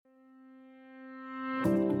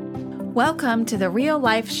Welcome to the real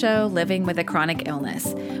life show, Living with a Chronic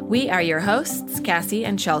Illness. We are your hosts, Cassie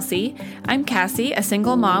and Chelsea. I'm Cassie, a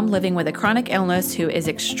single mom living with a chronic illness who is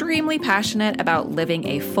extremely passionate about living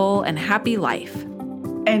a full and happy life.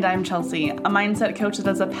 And I'm Chelsea, a mindset coach that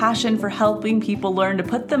has a passion for helping people learn to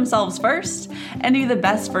put themselves first and be the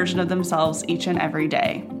best version of themselves each and every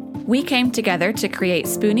day. We came together to create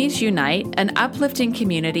Spoonies Unite, an uplifting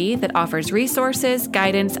community that offers resources,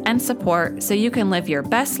 guidance, and support so you can live your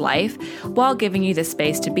best life while giving you the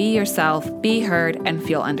space to be yourself, be heard, and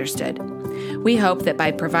feel understood. We hope that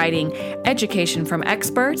by providing education from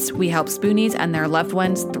experts, we help Spoonies and their loved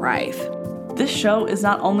ones thrive. This show is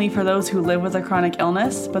not only for those who live with a chronic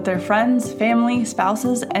illness, but their friends, family,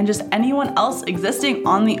 spouses, and just anyone else existing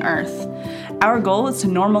on the earth. Our goal is to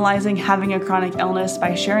normalizing having a chronic illness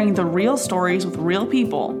by sharing the real stories with real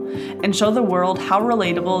people and show the world how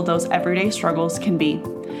relatable those everyday struggles can be.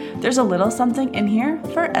 There's a little something in here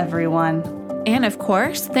for everyone. And of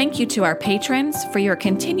course, thank you to our patrons for your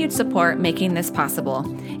continued support making this possible.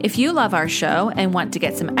 If you love our show and want to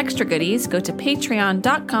get some extra goodies, go to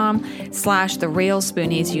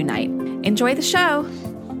patreon.com/TheRealSpooniesUnite. Enjoy the show.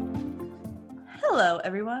 Hello,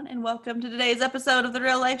 everyone, and welcome to today's episode of the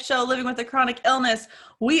Real Life Show, Living with a Chronic Illness.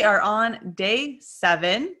 We are on day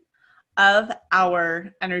 7 of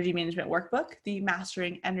our energy management workbook, the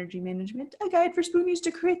Mastering Energy Management, a guide for Spoonies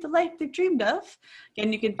to create the life they've dreamed of.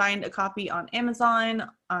 Again, you can find a copy on Amazon,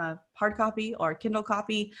 hard copy or Kindle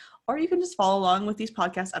copy, or you can just follow along with these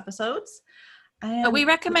podcast episodes. But we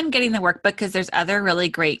recommend getting the workbook because there's other really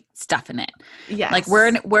great stuff in it. Yes. Like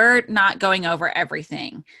we're not going over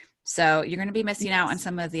everything. So you're going to be missing out on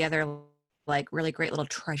some of the other like really great little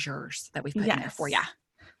treasures that we've put in there for you.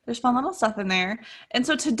 There's fun little stuff in there. And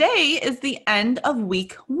so today is the end of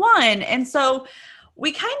week 1. And so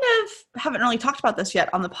we kind of haven't really talked about this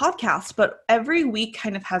yet on the podcast, but every week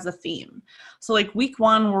kind of has a theme. So like week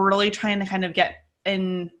 1, we're really trying to kind of get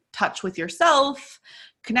in touch with yourself,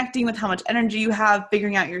 connecting with how much energy you have,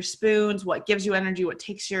 figuring out your spoons, what gives you energy, what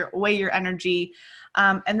takes away your energy.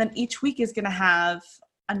 And then each week is going to have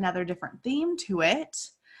another different theme to it.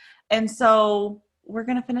 And so we're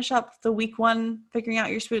going to finish up the week 1 figuring out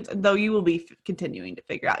your spoons, though you will be continuing to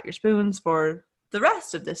figure out your spoons for the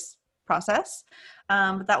rest of this process.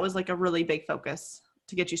 But that was like a really big focus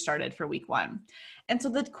to get you started for week 1. And so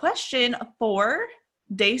the question for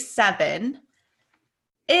day 7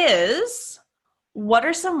 is, what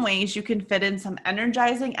are some ways you can fit in some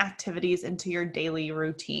energizing activities into your daily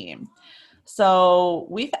routine? So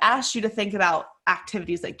we've asked you to think about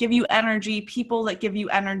activities that give you energy, people that give you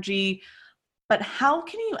energy, but how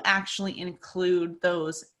can you actually include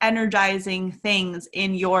those energizing things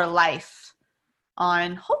in your life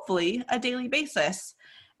on hopefully a daily basis?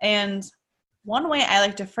 And one way I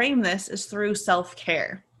like to frame this is through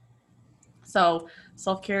self-care. So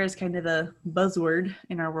self-care is kind of the buzzword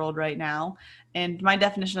in our world right now. And my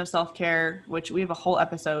definition of self-care, which we have a whole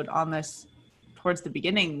episode on this towards the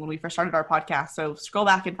beginning when we first started our podcast. So scroll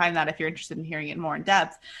back and find that if you're interested in hearing it more in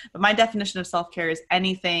depth. But my definition of self-care is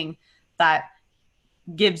anything that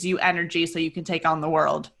gives you energy so you can take on the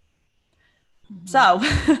world. Mm-hmm. So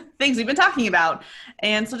things we've been talking about.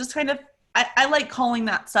 And so just kind of, I like calling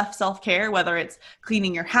that stuff self-care, whether it's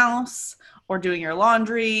cleaning your house or doing your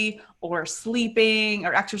laundry or sleeping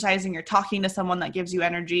or exercising or talking to someone that gives you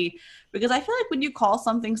energy. Because I feel like when you call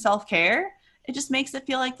something self-care, it just makes it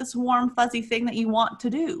feel like this warm, fuzzy thing that you want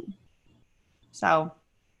to do. So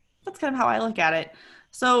that's kind of how I look at it.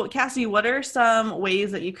 So Cassie, what are some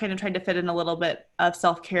ways that you kind of tried to fit in a little bit of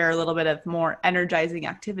self-care, a little bit of more energizing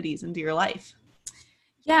activities into your life?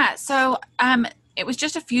 Yeah. So it was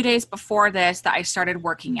just a few days before this that I started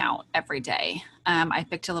working out every day. I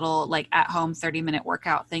picked a little like at-home 30-minute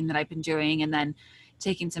workout thing that I've been doing and then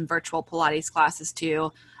taking some virtual Pilates classes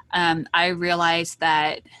too. I realized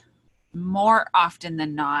that more often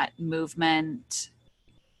than not, movement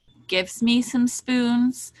gives me some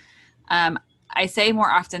spoons. I say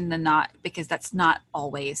more often than not because that's not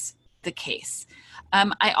always the case.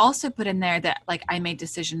 I also put in there that like I made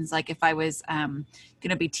decisions like if I was going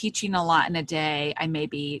to be teaching a lot in a day, I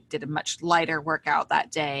maybe did a much lighter workout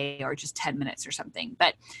that day or just 10 minutes or something.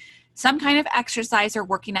 But some kind of exercise or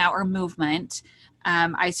working out or movement,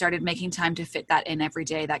 I started making time to fit that in every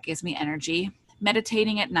day. That gives me energy.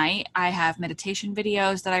 Meditating at night. I have meditation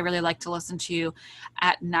videos that I really like to listen to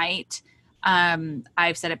at night.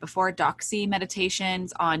 I've said it before, Doxy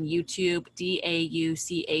meditations on YouTube,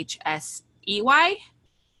 Dauchsey,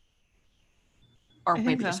 or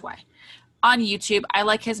maybe just Y. On YouTube, I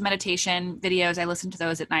like his meditation videos. I listen to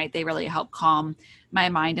those at night. They really help calm my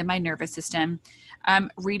mind and my nervous system.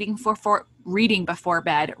 reading before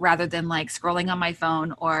bed rather than like scrolling on my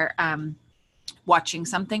phone or watching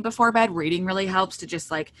something before bed. Reading really helps to just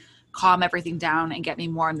like calm everything down and get me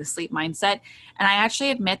more in the sleep mindset. And I actually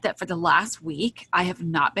admit that for the last week, I have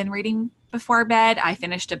not been reading before bed. I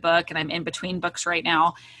finished a book and I'm in between books right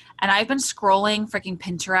now. And I've been scrolling freaking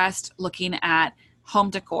Pinterest, looking at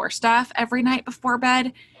home decor stuff every night before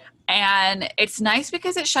bed. And it's nice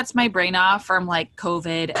because it shuts my brain off from like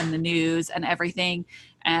COVID and the news and everything.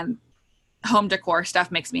 And home decor stuff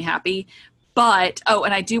makes me happy. But, oh,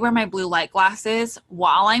 and I do wear my blue light glasses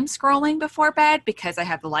while I'm scrolling before bed because I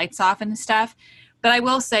have the lights off and stuff. But I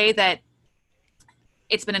will say that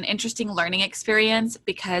it's been an interesting learning experience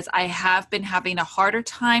because I have been having a harder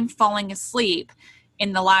time falling asleep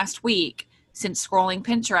in the last week since scrolling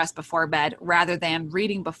Pinterest before bed rather than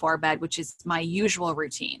reading before bed, which is my usual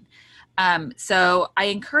routine. So I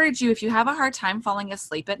encourage you, if you have a hard time falling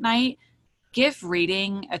asleep at night, give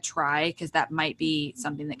reading a try because that might be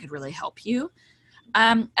something that could really help you.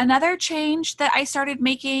 Another change that I started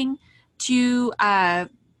making to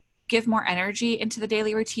give more energy into the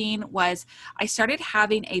daily routine was I started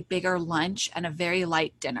having a bigger lunch and a very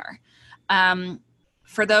light dinner.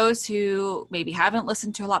 For those who maybe haven't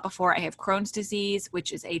listened to a lot before, I have Crohn's disease,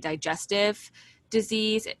 which is a digestive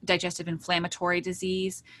disease, digestive inflammatory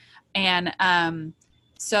disease. And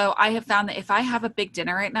so I have found that if I have a big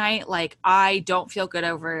dinner at night, like I don't feel good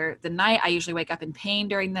over the night. I usually wake up in pain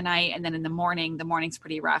during the night. And then in the morning's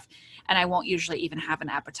pretty rough. And I won't usually even have an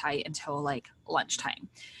appetite until like lunchtime.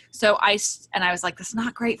 So I was like, that's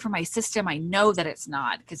not great for my system. I know that it's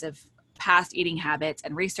not because of past eating habits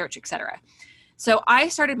and research, etc. So I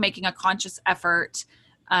started making a conscious effort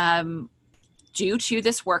due to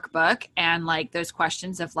this workbook and like those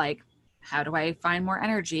questions of like, how do I find more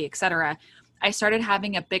energy, etc. I started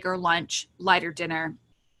having a bigger lunch, lighter dinner.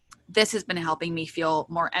 This has been helping me feel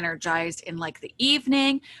more energized in like the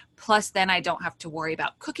evening. Plus then I don't have to worry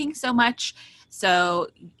about cooking so much. So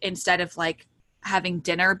instead of like having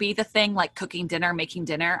dinner be the thing, like cooking dinner, making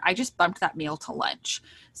dinner, I just bumped that meal to lunch.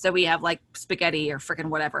 So we have like spaghetti or freaking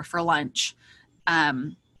whatever for lunch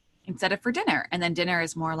instead of for dinner. And then dinner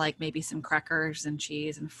is more like maybe some crackers and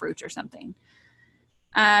cheese and fruit or something.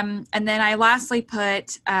 And then I lastly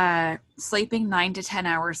put sleeping 9 to 10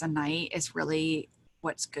 hours a night is really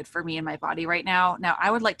what's good for me and my body right now. Now,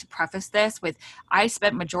 I would like to preface this with I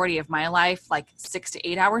spent majority of my life like 6 to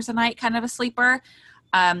 8 hours a night kind of a sleeper,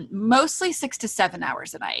 mostly 6 to 7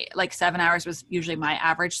 hours a night. Like 7 hours was usually my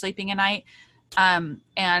average sleeping a night.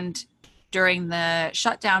 And during the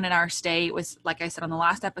shutdown in our state was, like I said on the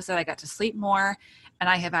last episode, I got to sleep more. And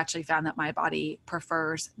I have actually found that my body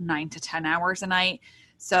prefers 9 to 10 hours a night.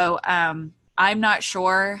 So I'm not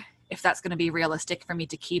sure if that's going to be realistic for me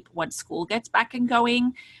to keep once school gets back and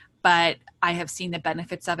going, but I have seen the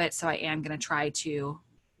benefits of it. So I am going to try to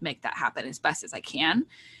make that happen as best as I can.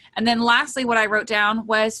 And then lastly, what I wrote down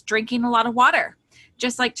was drinking a lot of water.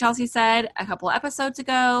 Just like Chelsea said a couple of episodes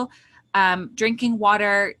ago, drinking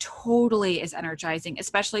water totally is energizing,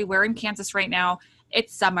 especially we're in Kansas right now.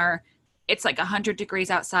 It's summer. It's like 100 degrees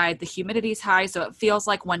outside. The humidity is high, so it feels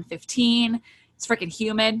like 115. It's freaking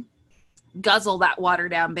humid. Guzzle that water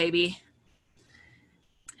down, baby.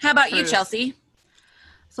 How about you, Chelsea?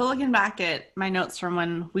 So looking back at my notes from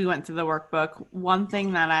when we went through the workbook, one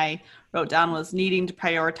thing that I wrote down was needing to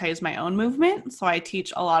prioritize my own movement. So I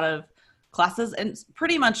teach a lot of classes, and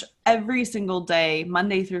pretty much every single day,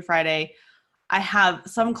 Monday through Friday, I have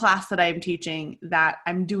some class that I'm teaching that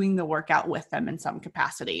I'm doing the workout with them in some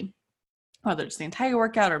capacity, whether it's the entire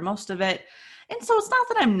workout or most of it. And so it's not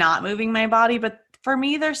that I'm not moving my body, but for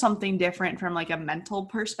me, there's something different from like a mental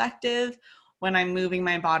perspective when I'm moving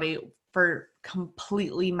my body for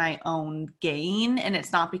completely my own gain. And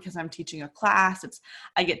it's not because I'm teaching a class. It's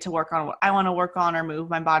I get to work on what I want to work on or move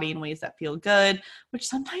my body in ways that feel good, which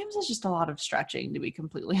sometimes is just a lot of stretching, to be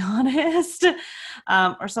completely honest,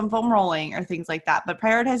 or some foam rolling or things like that. But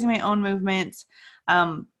prioritizing my own movements,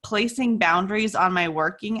 placing boundaries on my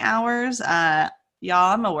working hours.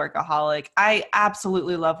 Y'all, I'm a workaholic. I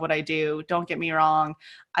absolutely love what I do. Don't get me wrong.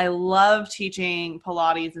 I love teaching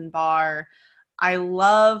Pilates and barre. I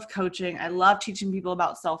love coaching. I love teaching people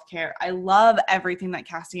about self-care. I love everything that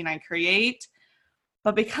Cassie and I create.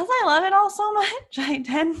 But because I love it all so much, I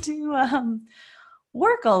tend to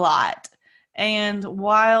work a lot. And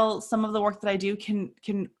while some of the work that I do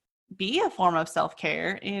can be a form of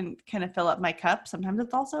self-care and kind of fill up my cup, sometimes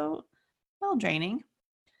it's also, well, draining.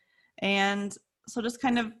 And so just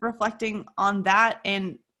kind of reflecting on that,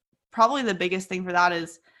 and probably the biggest thing for that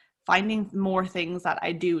is finding more things that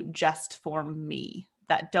I do just for me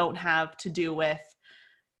that don't have to do with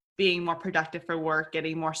being more productive for work,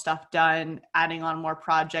 getting more stuff done, adding on more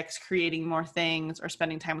projects, creating more things, or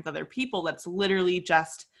spending time with other people. That's literally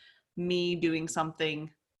just me doing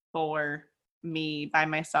something for me by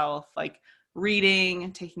myself, like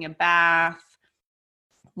reading, taking a bath.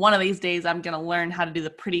 One of these days I'm going to learn how to do the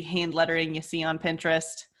pretty hand lettering you see on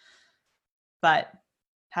Pinterest, but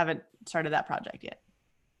haven't started that project yet.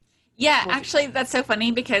 Yeah, actually, that's so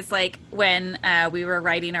funny because like when we were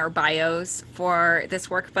writing our bios for this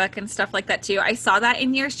workbook and stuff like that too, I saw that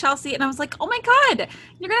in yours, Chelsea, and I was like, oh my God,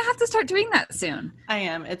 you're going to have to start doing that soon. I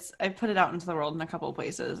am. I put it out into the world in a couple of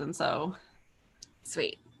places, and so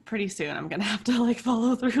sweet. Pretty soon I'm going to have to like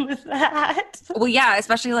follow through with that. Well, yeah,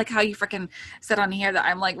 especially like how you freaking said on here that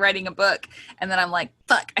I'm like writing a book and then I'm like,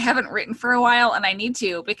 fuck, I haven't written for a while and I need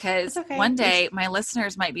to because one day my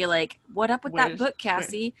listeners might be like, what up with that book,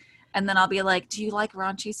 Cassie? And then I'll be like, do you like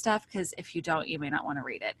raunchy stuff? Because if you don't, you may not want to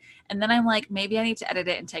read it. And then I'm like, maybe I need to edit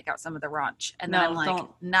it and take out some of the raunch. And then I'm like,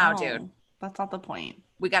 no, dude. That's not the point.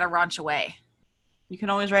 We got to raunch away. You can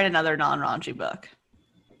always write another non-raunchy book.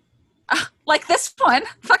 Like this one,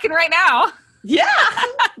 fucking right now. Yeah,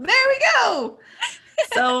 there we go.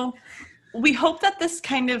 So we hope that this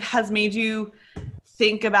kind of has made you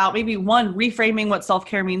think about maybe one, reframing what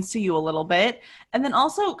self-care means to you a little bit, and then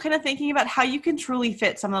also kind of thinking about how you can truly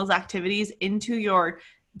fit some of those activities into your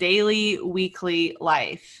daily, weekly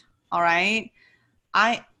life. All right.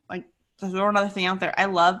 I like to throw another thing out there. I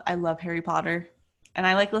love Harry Potter, and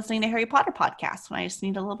I like listening to Harry Potter podcasts when I just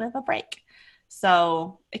need a little bit of a break.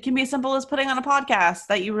 So it can be as simple as putting on a podcast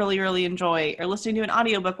that you really, really enjoy or listening to an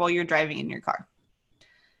audiobook while you're driving in your car.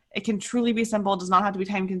 It can truly be simple. It does not have to be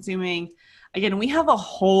time consuming. Again, we have a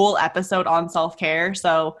whole episode on self-care,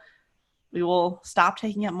 so we will stop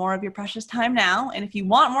taking up more of your precious time now. And if you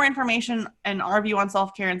want more information and our view on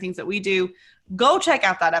self-care and things that we do, go check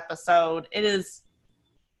out that episode. It is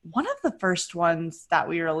one of the first ones that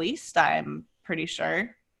we released, I'm pretty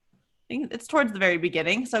sure. It's towards the very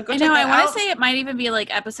beginning, so go check that out. I want to say it might even be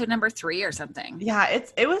like episode number 3 or something. Yeah,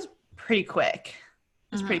 it was pretty quick.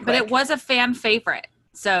 It was pretty quick. But it was a fan favorite,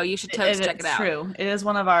 so you should totally check it out. It's true. It is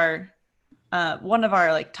one of our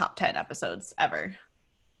like top 10 episodes ever.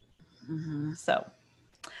 Mm-hmm. So,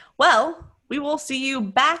 well, we will see you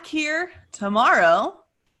back here tomorrow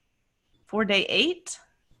for day 8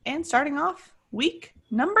 and starting off week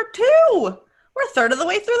number 2. We're a third of the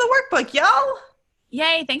way through the workbook, y'all.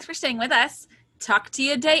 Yay, thanks for staying with us. Talk to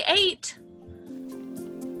you day 8.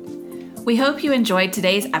 We hope you enjoyed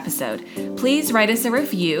today's episode. Please write us a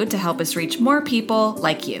review to help us reach more people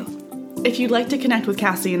like you. If you'd like to connect with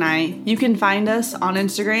Cassie and I, you can find us on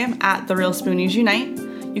Instagram at The Real Spoonies Unite.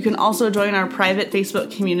 You can also join our private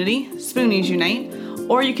Facebook community, Spoonies Unite,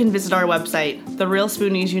 or you can visit our website,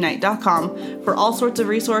 therealspooniesunite.com, for all sorts of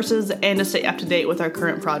resources and to stay up to date with our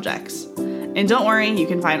current projects. And don't worry, you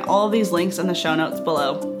can find all of these links in the show notes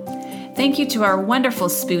below. Thank you to our wonderful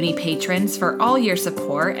Spoonie patrons for all your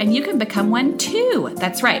support, and you can become one too.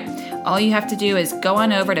 That's right. All you have to do is go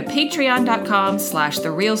on over to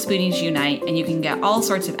patreon.com/therealspooniesunite, and you can get all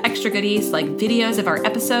sorts of extra goodies like videos of our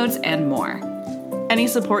episodes and more. Any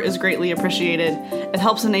support is greatly appreciated. It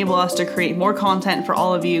helps enable us to create more content for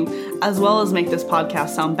all of you, as well as make this podcast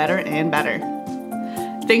sound better and better.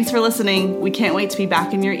 Thanks for listening. We can't wait to be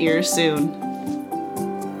back in your ears soon.